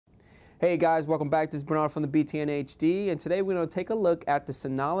Hey guys, welcome back. This is Bernard from the BTN HD, and today we're going to take a look at the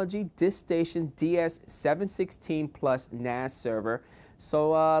Synology Diskstation DS716 Plus NAS server.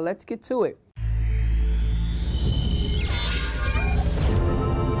 So let's get to it.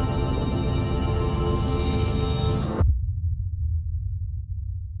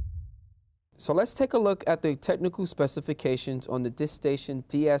 So let's take a look at the technical specifications on the Diskstation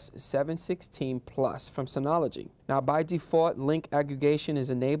DS716 Plus from Synology. Now, by default, link aggregation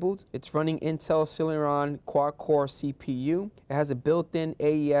is enabled. It's running Intel Celeron quad-core CPU. It has a built-in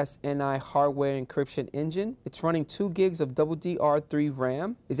AES-NI hardware encryption engine. It's running 2 gigs of DDR3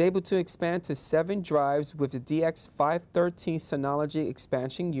 RAM. It's able to expand to 7 drives with the DX513 Synology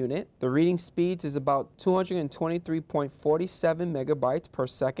expansion unit. The reading speeds is about 223.47 megabytes per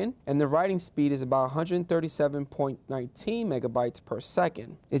second, and the writing speed is about 137.19 megabytes per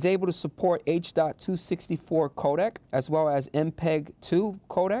second. It's able to support H.264 codec as well as MPEG-2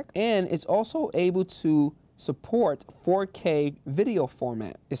 codec, and it's also able to support 4K video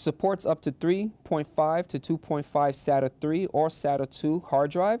format. It supports up to 3.5 to 2.5 SATA 3 or SATA 2 hard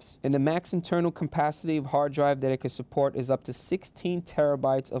drives, and the max internal capacity of hard drive that it can support is up to 16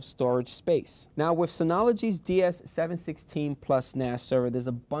 terabytes of storage space. Now, with Synology's DS716 Plus NAS server, there's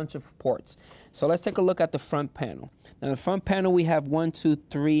a bunch of ports. So let's take a look at the front panel. Now, the front panel, we have 1, 2,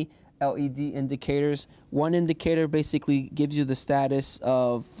 3 LED indicators. One indicator basically gives you the status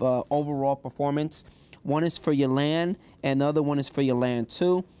of overall performance. One is for your LAN, and the other one is for your LAN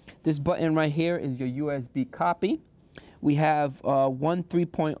 2. This button right here is your USB copy. We have one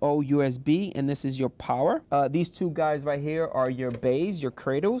 3.0 USB, and this is your power. These two guys right here are your bays, your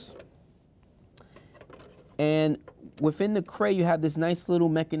cradles. And within the tray, you have this nice little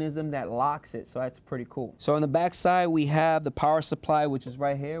mechanism that locks it, so that's pretty cool. So on the back side, we have the power supply, which is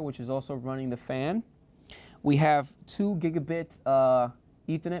right here, which is also running the fan. We have 2 gigabit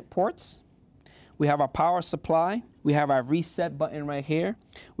Ethernet ports. We have our power supply. We have our reset button right here.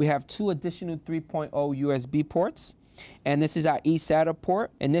 We have 2 additional 3.0 USB ports. And this is our eSATA port.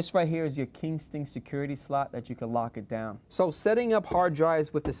 And this right here is your Kingston security slot that you can lock it down. So setting up hard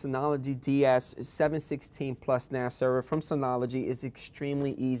drives with the Synology DS716 Plus NAS server from Synology is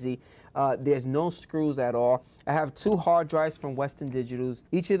extremely easy. There's no screws at all. I have 2 hard drives from Western Digitals.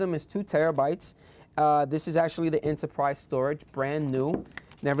 Each of them is 2 terabytes. This is actually the enterprise storage, brand new,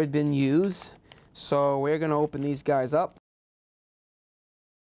 never been used. So we're gonna open these guys up.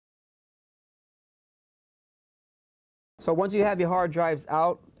 So once you have your hard drives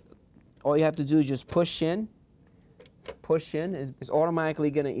out, all you have to do is just push in. Push in is automatically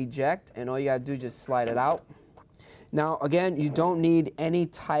gonna eject, and all you gotta do is just slide it out. Now again, you don't need any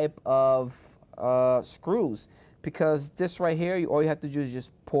type of screws, because this right here, all you have to do is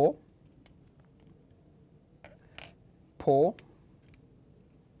just pull, pull.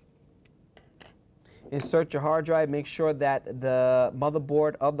 Insert your hard drive, make sure that the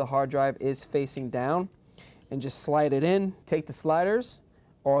motherboard of the hard drive is facing down, and just slide it in. Take the sliders,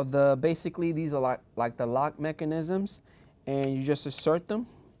 or basically these are like the lock mechanisms, and you just insert them,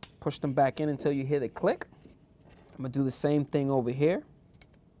 push them back in until you hear the click. I'm gonna do the same thing over here.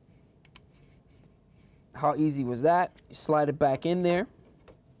 How easy was that? You slide it back in there,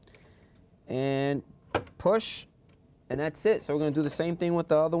 and push, and that's it. So we're gonna do the same thing with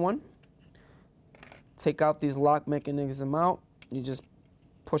the other one. Take out these lock mechanism out. You just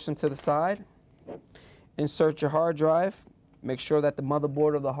push them to the side. Insert your hard drive. Make sure that the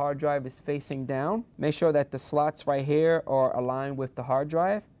motherboard of the hard drive is facing down. Make sure that the slots right here are aligned with the hard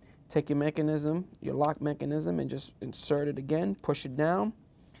drive. Take your mechanism, your lock mechanism, and just insert it again. Push it down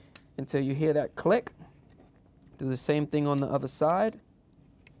until you hear that click. Do the same thing on the other side.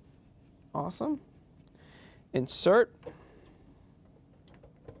 Awesome. Insert.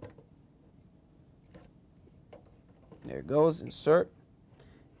 There it goes, insert,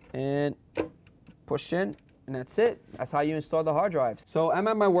 and push in, and that's it. That's how you install the hard drives. So I'm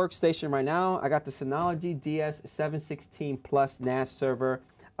at my workstation right now. I got the Synology DS716 Plus NAS server.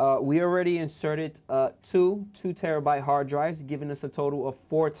 We already inserted 2 2-terabyte hard drives, giving us a total of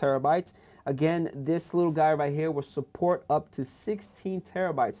 4 terabytes. Again, this little guy right here will support up to 16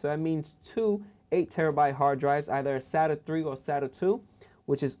 terabytes. So that means 2 8-terabyte hard drives, either a SATA 3 or SATA 2,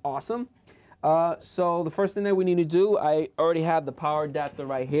 which is awesome. So the first thing that we need to do, I already have the power adapter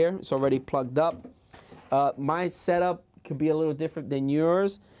right here. It's already plugged up. My setup could be a little different than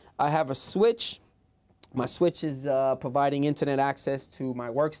yours. I have a switch. My switch is providing internet access to my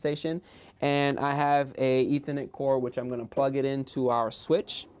workstation, and I have a Ethernet cord, which I'm going to plug it into our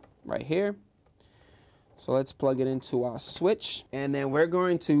switch right here. So let's plug it into our switch, and then we're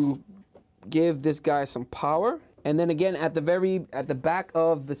going to give this guy some power. And then again, at the back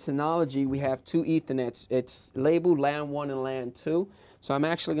of the Synology, we have two Ethernets. It's labeled LAN 1 and LAN 2. So I'm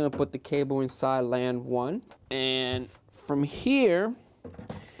actually going to put the cable inside LAN 1. And from here,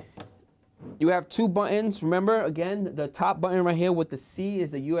 you have two buttons. Remember, again, the top button right here with the C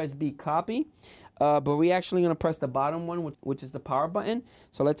is the USB copy. But we're actually going to press the bottom one, which is the power button.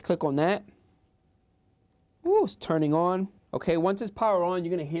 So let's click on that. Ooh, it's turning on. Okay, once it's power on,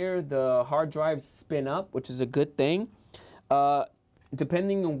 you're going to hear the hard drive spin up, which is a good thing.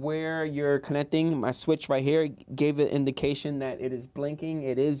 Depending on where you're connecting, my switch right here gave an indication that it is blinking.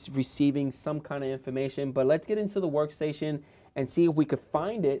 It is receiving some kind of information. But let's get into the workstation and see if we could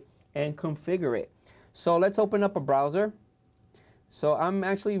find it and configure it. So let's open up a browser. So I'm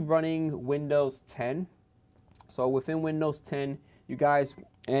actually running Windows 10. So within Windows 10, you guys,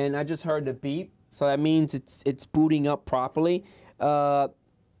 and I just heard the beep. So that means it's booting up properly.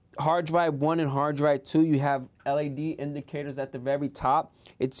 Hard drive 1 and hard drive 2, you have LED indicators at the very top.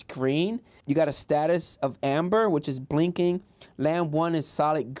 It's green. You got a status of amber, which is blinking. LAN 1 is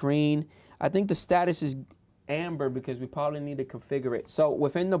solid green. I think the status is amber because we probably need to configure it. So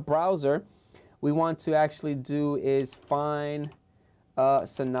within the browser, we want to actually do is find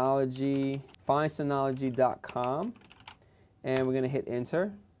Synology, find Synology.com, and we're going to hit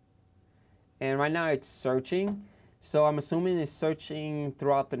enter. And right now it's searching. So I'm assuming it's searching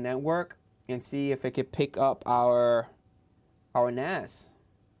throughout the network and see if it could pick up our NAS.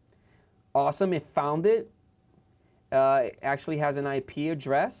 Awesome, it found it. It actually has an IP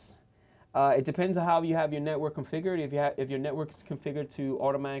address. It depends on how you have your network configured. If your network is configured to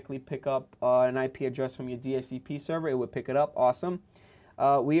automatically pick up an IP address from your DHCP server, it would pick it up. Awesome.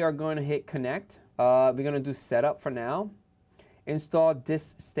 We are going to hit connect. We're going to do setup for now. Install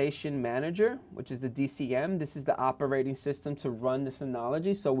Diskstation Manager, which is the DCM. This is the operating system to run the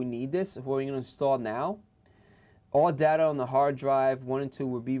Synology, so we need this. We're going to install now. All data on the hard drive 1 and 2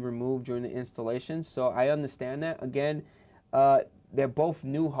 will be removed during the installation, so I understand that. Again, they're both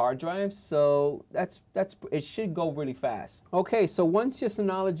new hard drives, so it should go really fast. Okay, so once your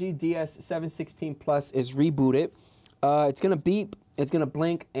Synology DS716 Plus is rebooted, it's going to beep, it's going to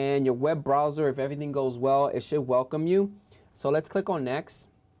blink, and your web browser, if everything goes well, it should welcome you. So let's click on next.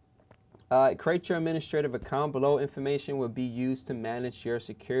 Create your administrative account. Below information will be used to manage your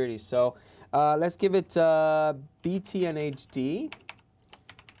security. So let's give it BTNHD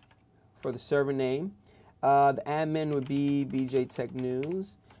for the server name. The admin would be BJ Tech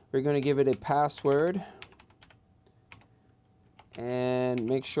News. We're going to give it a password. And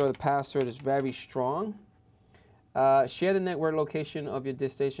make sure the password is very strong. Share the network location of your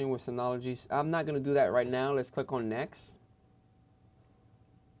DiskStation with Synology. I'm not going to do that right now. Let's click on next.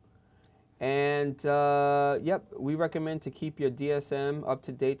 And yep, we recommend to keep your DSM up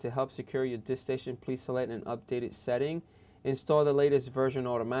to date to help secure your DiskStation. Please select an updated setting. Install the latest version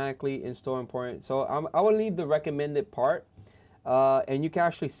automatically. Install important. So I will leave the recommended part, and you can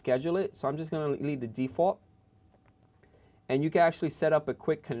actually schedule it. So I'm just going to leave the default. And you can actually set up a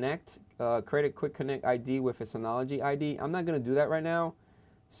quick connect, create a quick connect ID with a Synology ID. I'm not going to do that right now.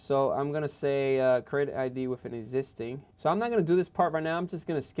 So I'm going to say create an ID with an existing. So I'm not going to do this part right now. I'm just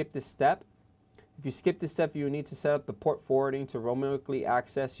going to skip this step. If you skip this step, you need to set up the port forwarding to remotely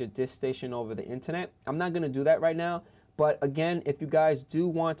access your DiskStation over the internet. I'm not going to do that right now. But again, if you guys do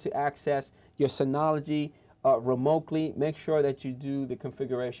want to access your Synology remotely, make sure that you do the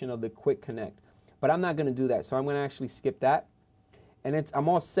configuration of the quick connect. But I'm not going to do that. So I'm going to actually skip that. And I'm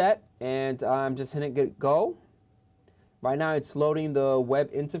all set. And I'm just hitting go. Right now it's loading the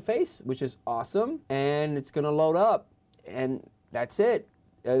web interface, which is awesome. And it's going to load up. And that's it.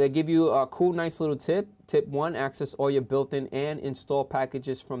 They give you a cool, nice little tip. Tip 1, access all your built-in and install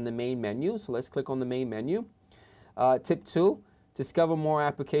packages from the main menu. So let's click on the main menu. Tip 2, discover more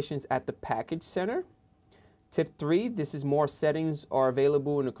applications at the package center. Tip 3, this is more settings are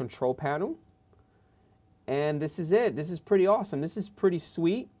available in the control panel. And this is it. This is pretty awesome. This is pretty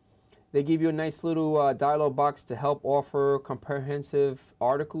sweet. They give you a nice little dialog box to help offer comprehensive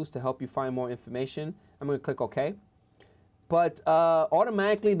articles to help you find more information. I'm going to click OK. But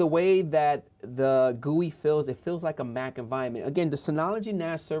automatically, the way that the GUI feels, it feels like a Mac environment. Again, the Synology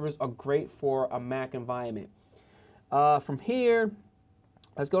NAS servers are great for a Mac environment. From here,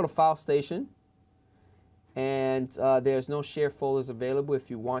 let's go to File Station. And there's no share folders available. If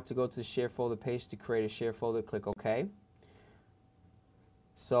you want to go to the share folder page to create a share folder, click OK.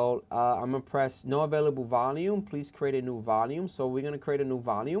 So I'm going to press no available volume. Please create a new volume. So we're going to create a new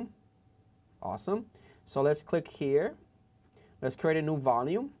volume. Awesome. So let's click here. Let's create a new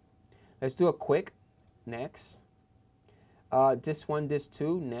volume. Let's do a quick next. Disk 1, Disk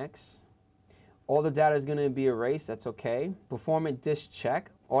 2, next. All the data is going to be erased. That's okay. Perform a disk check.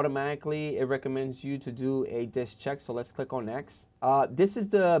 Automatically, it recommends you to do a disk check. So let's click on next. This is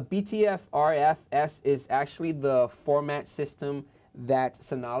the BTF-RFS is actually the format system that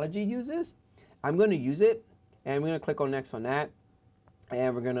Synology uses. I'm going to use it, and I'm going to click on next on that,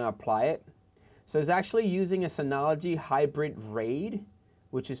 and we're going to apply it. So it's actually using a Synology hybrid RAID,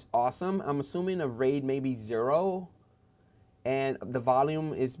 which is awesome. I'm assuming a RAID maybe 0, and the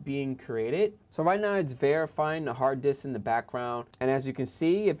volume is being created. So right now it's verifying the hard disk in the background. And as you can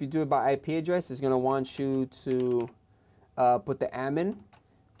see, if you do it by IP address, it's going to want you to put the admin.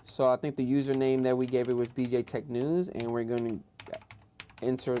 So I think the username that we gave it was BJ Tech News, and we're going to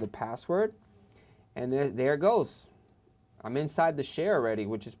enter the password. And there it goes. I'm inside the share already,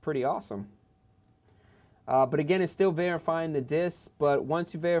 which is pretty awesome. But again, it's still verifying the disk. But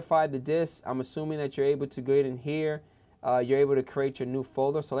once you verify the disk, I'm assuming that you're able to go in here. You're able to create your new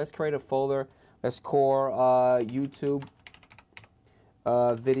folder. So let's create a folder. Let's call YouTube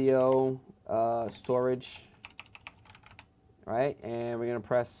video storage. All right, and we're gonna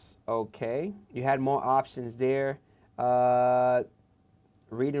press OK. You had more options there.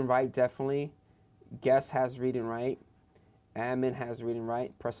 Read and write, definitely. Guest has read and write. Admin has read and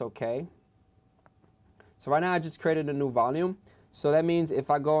write. Press OK. So right now I just created a new volume. So that means if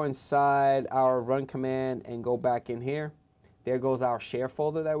I go inside our run command and go back in here, there goes our share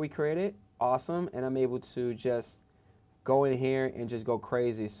folder that we created. Awesome. And I'm able to just go in here and just go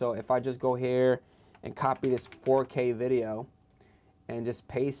crazy. So if I just go here and copy this 4K video and just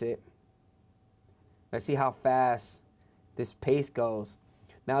paste it, let's see how fast this paste goes.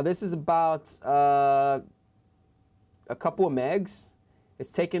 Now this is about a couple of megs.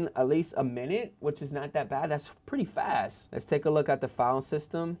 It's taken at least a minute, which is not that bad. That's pretty fast. Let's take a look at the file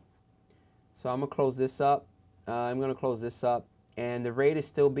system. So I'm gonna close this up. And the RAID is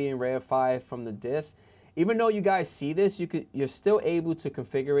still being verified from the disk. Even though you guys see this, you're still able to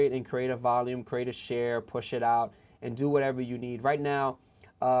configure it and create a volume, create a share, push it out, and do whatever you need. Right now,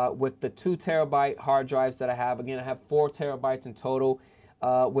 with the 2 terabyte hard drives that I have, again, I have 4 terabytes in total.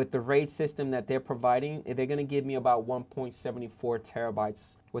 With the RAID system that they're providing, they're going to give me about 1.74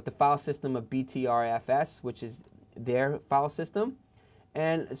 terabytes with the file system of BTRFS, which is their file system.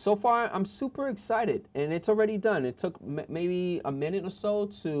 And so far, I'm super excited, and it's already done. It took maybe a minute or so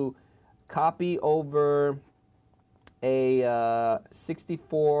to copy over a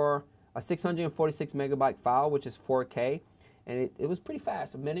 646 megabyte file, which is 4K, and it was pretty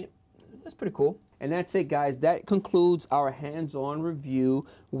fast. A minute. That's pretty cool. And that's it, guys. That concludes our hands-on review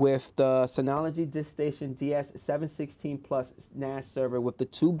with the Synology Diskstation DS716 Plus NAS server with the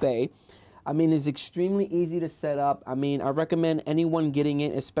 2 bay. I mean, it's extremely easy to set up. I mean, I recommend anyone getting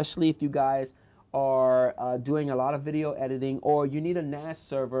it, especially if you guys are doing a lot of video editing, or you need a NAS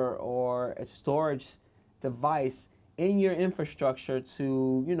server or a storage device in your infrastructure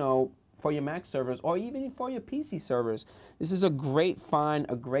to, you know, for your Mac servers or even for your PC servers. This is a great find,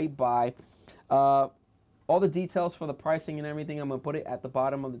 a great buy. All the details for the pricing and everything, I'm gonna put it at the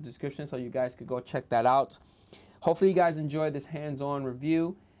bottom of the description so you guys could go check that out. Hopefully you guys enjoyed this hands-on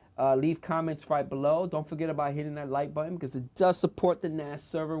review. Leave comments right below. Don't forget about hitting that like button because it does support the NAS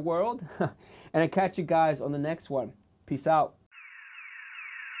server world. And I'll catch you guys on the next one. Peace out.